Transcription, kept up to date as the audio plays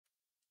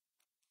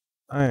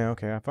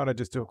Okay. I thought I'd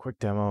just do a quick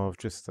demo of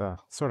just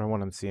sort of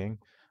what I'm seeing.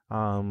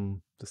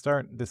 To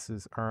start, this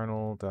is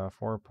Arnold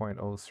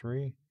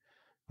 4.03,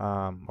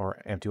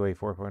 or MtoA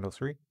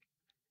 4.03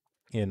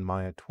 in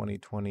Maya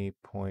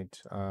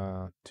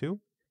 2020.2.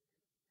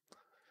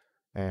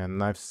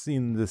 And I've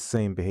seen the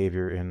same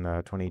behavior in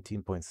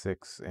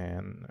 2018.6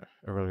 and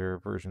earlier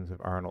versions of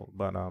Arnold.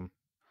 But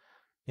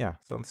yeah,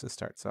 so let's just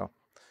start. So,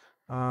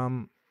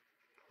 um,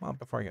 well,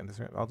 before I get into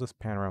this, I'll just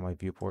pan around my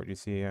viewport. You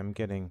see, I'm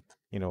getting,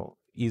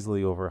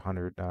 easily over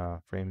 100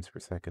 frames per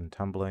second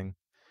tumbling.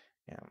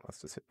 And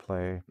let's just hit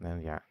play.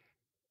 And yeah,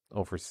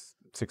 over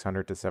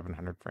 600 to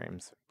 700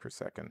 frames per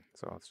second.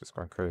 So it's just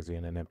going crazy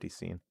in an empty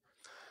scene.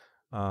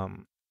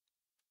 Um,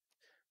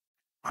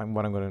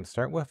 what I'm going to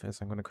start with is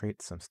I'm going to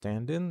create some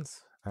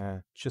stand-ins,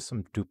 just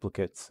some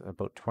duplicates,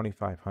 about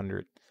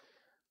 2,500.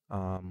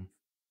 Um,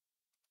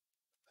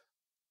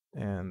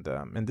 and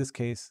in this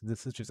case,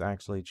 this is just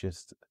actually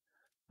just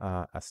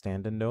a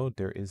stand-in node.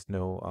 There is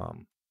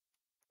no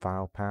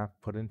file path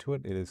put into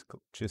it. It is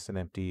just an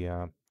empty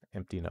node,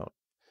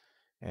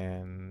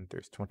 and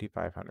there's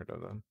 2,500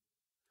 of them.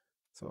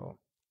 So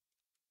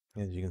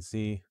as you can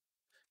see,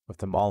 with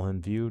them all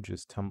in view,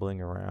 just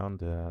tumbling around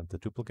the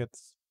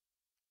duplicates,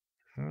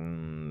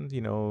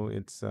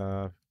 it's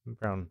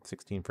around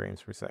 16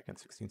 frames per second,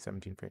 16,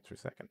 17 frames per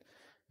second.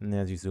 And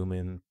as you zoom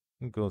in,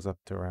 it goes up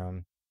to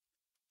around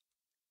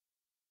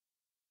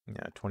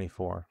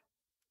 24.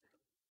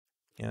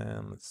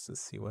 And let's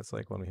just see what it's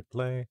like when we hit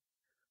play.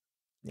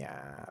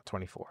 Yeah,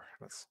 24.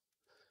 If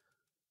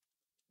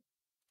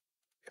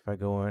I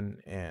go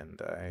in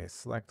and I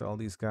select all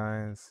these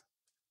guys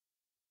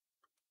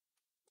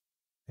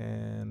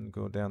and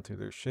go down to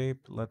their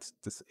shape, let's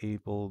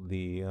disable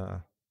the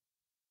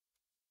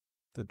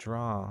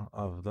draw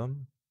of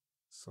them.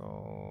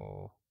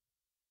 So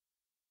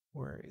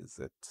where is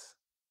it?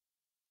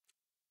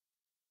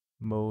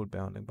 Mode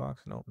bounding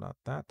box. Nope, not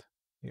that.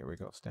 Here we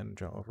go. Standard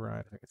draw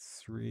override. I think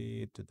it's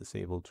 3 to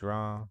disable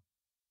draw.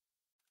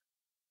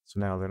 So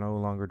now they're no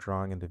longer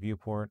drawing into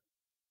viewport.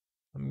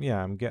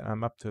 Yeah,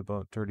 I'm up to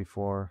about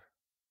 34,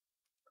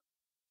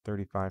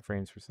 35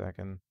 frames per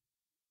second,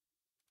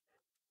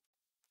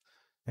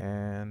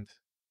 and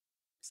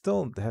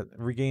still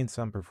regain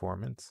some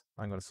performance.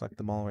 I'm going to select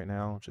them all right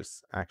now.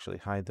 Just actually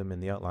hide them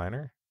in the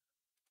outliner,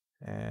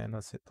 and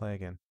let's hit play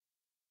again.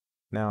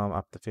 Now I'm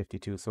up to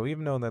 52. So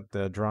even though that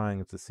the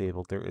drawing is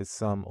disabled, there is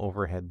some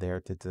overhead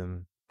there to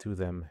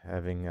them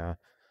having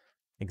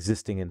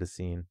existing in the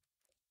scene.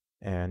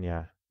 And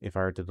yeah, if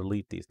I were to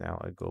delete these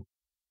now, I'd go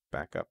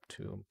back up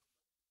to,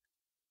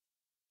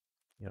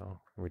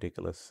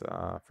 ridiculous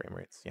frame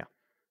rates. Yeah.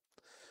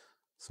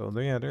 So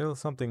yeah,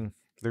 there's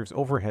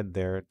overhead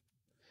there,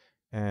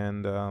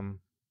 and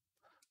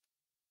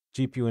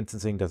GPU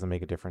instancing doesn't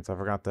make a difference. I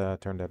forgot to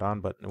turn that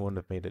on, but it wouldn't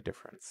have made a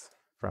difference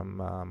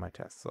from my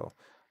test. So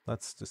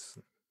let's just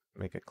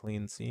make a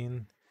clean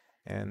scene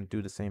and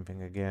do the same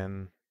thing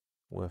again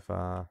with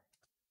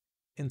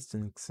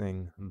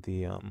instancing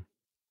the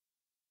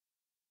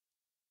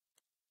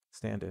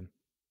stand-in.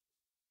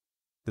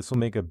 This will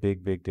make a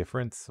big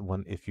difference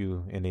if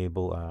you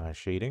enable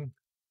shading.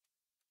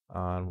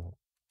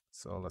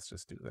 So let's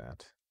just do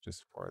that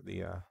just for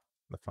the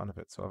fun of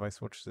it. So if I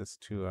switch this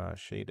to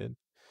shaded,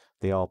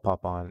 they all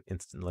pop on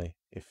instantly.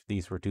 If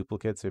these were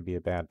duplicates, it'd be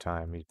a bad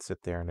time. You'd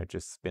sit there and it'd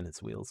just spin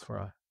its wheels for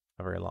a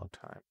very long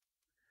time.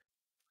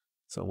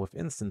 So with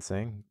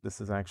instancing, this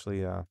is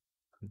actually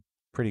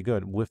pretty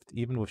good.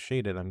 Even with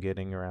shaded, I'm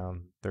getting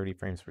around 30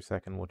 frames per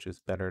second, which is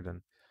better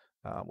than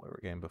what we were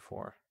getting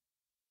before.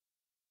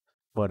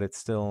 But it's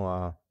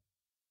still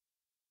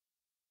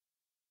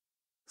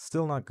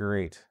not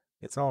great.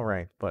 It's all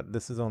right, but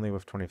this is only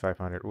with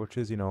 2,500, which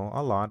is, a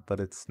lot, but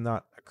it's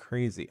not a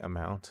crazy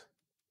amount.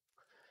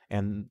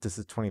 And this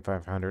is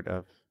 2,500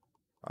 of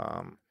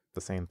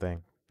the same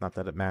thing. Not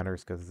that it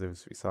matters, because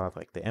we saw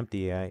like the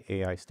empty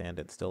AI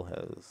stand-in still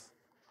has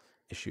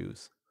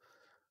issues.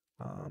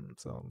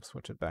 So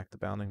switch it back to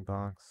bounding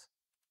box.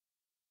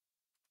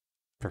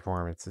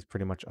 Performance is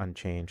pretty much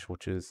unchanged,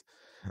 which is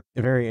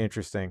very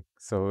interesting.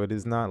 So it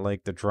is not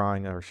like the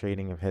drawing or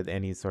shading have had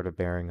any sort of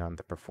bearing on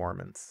the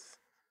performance,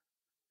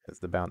 as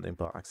the bounding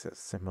box has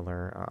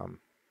similar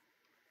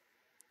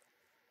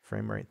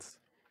frame rates.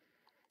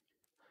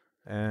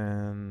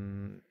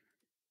 And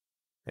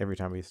every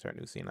time we start a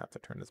new scene, I have to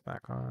turn this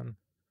back on.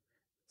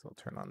 So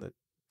I'll turn on the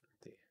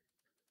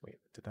wait,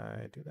 did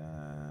I do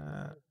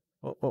that?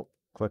 Oh,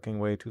 clicking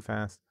way too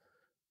fast.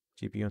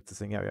 GPU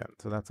instancing, yeah.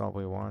 So that's all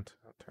we want.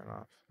 I'll turn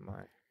off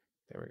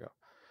there we go.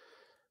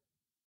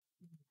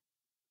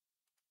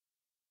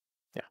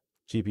 Yeah,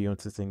 GPU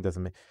instancing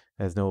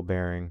has no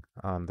bearing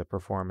on the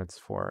performance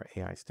for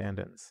AI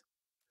stand-ins.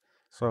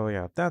 So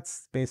yeah,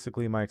 that's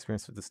basically my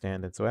experience with the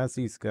stand-in. So as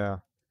these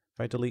go,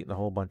 if I delete a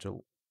whole bunch of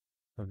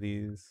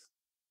these,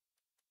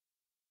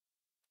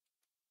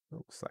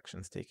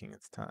 selection's taking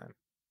its time.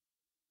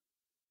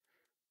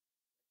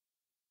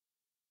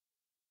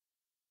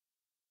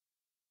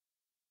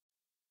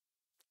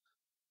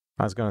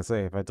 I was gonna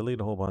say, if I delete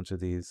a whole bunch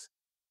of these,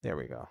 there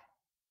we go.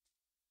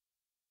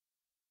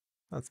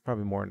 That's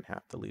probably more than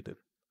half deleted.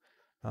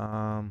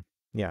 Um,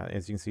 yeah,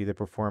 as you can see, the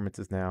performance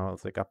is now,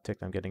 it's like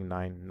upticked. I'm getting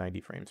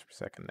 990 frames per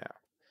second now.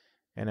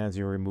 And as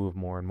you remove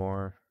more and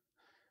more,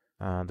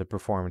 the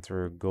performance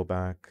will go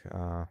back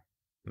an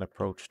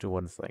approach to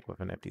what it's like with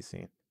an empty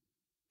scene.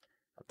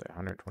 Up to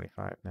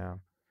 125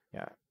 now.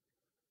 Yeah,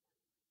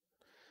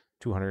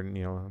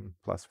 200,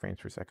 plus frames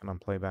per second on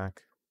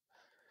playback.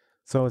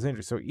 So it's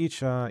interesting.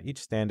 So each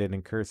stand-in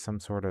incurs some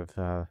sort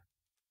of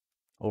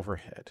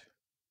overhead.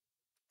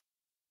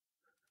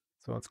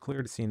 So it's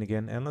clear to scene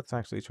again, and let's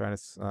actually try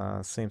this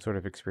same sort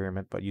of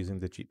experiment, but using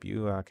the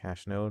GPU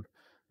cache node.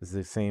 This is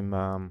the same,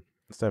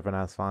 instead of an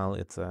AS file,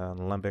 it's an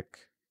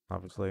alembic,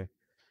 obviously,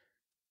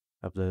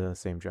 of the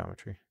same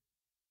geometry.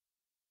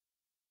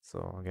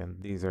 So again,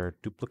 these are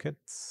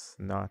duplicates,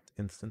 not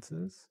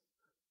instances.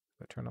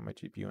 I turn on my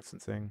GPU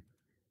instancing.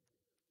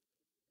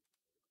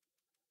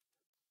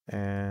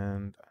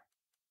 And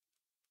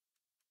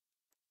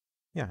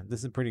yeah,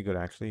 this is pretty good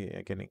actually.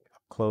 Getting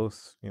up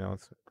close,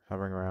 it's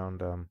hovering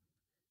around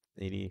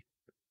 80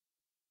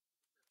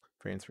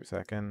 frames per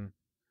second.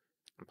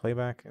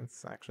 Playback,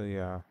 it's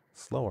actually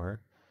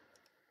slower,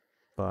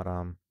 but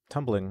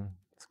tumbling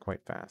is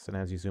quite fast. And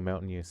as you zoom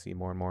out and you see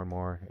more and more and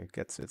more,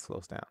 it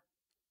slows down.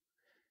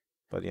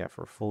 But yeah,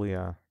 for fully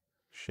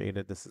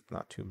shaded, this is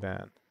not too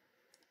bad.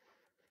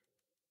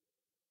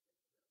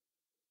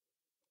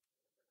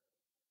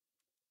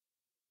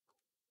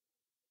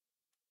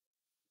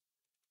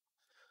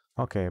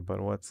 Okay,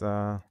 but what's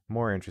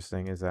more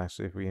interesting is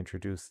actually if we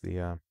introduce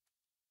the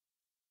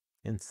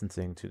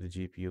instancing to the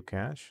GPU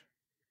cache.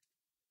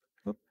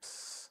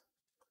 Oops.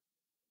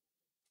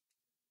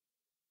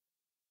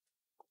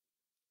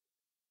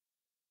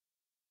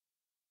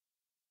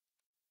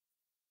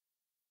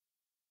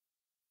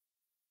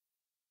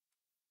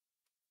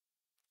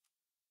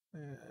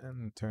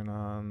 And turn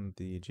on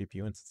the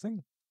GPU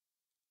instancing.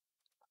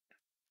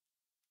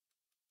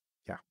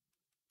 Yeah.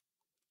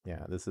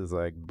 Yeah, this is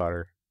like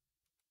butter.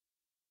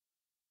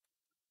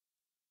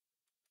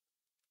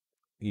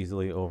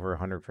 Easily over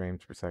 100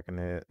 frames per second.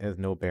 It has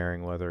no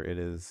bearing whether it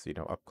is,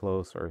 up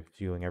close or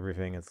viewing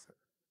everything. It's,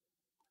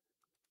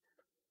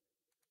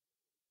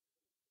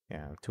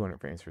 yeah, 200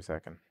 frames per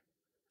second.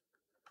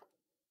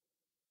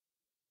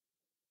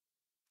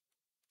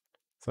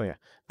 So yeah,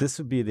 this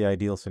would be the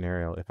ideal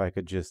scenario if I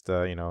could just,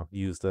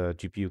 use the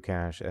GPU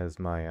cache as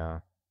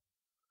my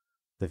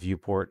the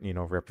viewport,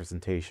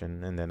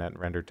 representation, and then at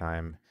render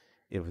time,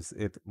 it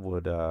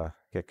would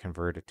get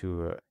converted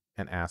to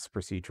an AS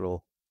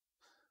procedural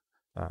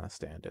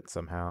stand-in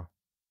somehow.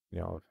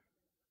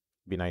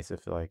 Be nice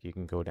if like you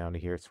can go down to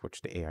here,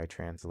 switch to AI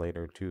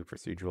translator to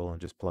procedural, and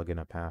just plug in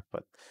a path,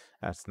 but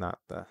that's not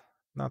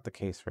the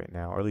case right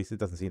now, or at least it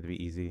doesn't seem to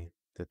be easy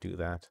to do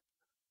that.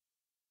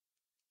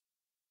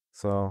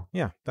 So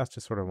yeah, that's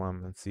just sort of what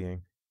I'm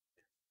seeing.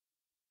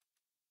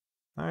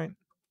 All right.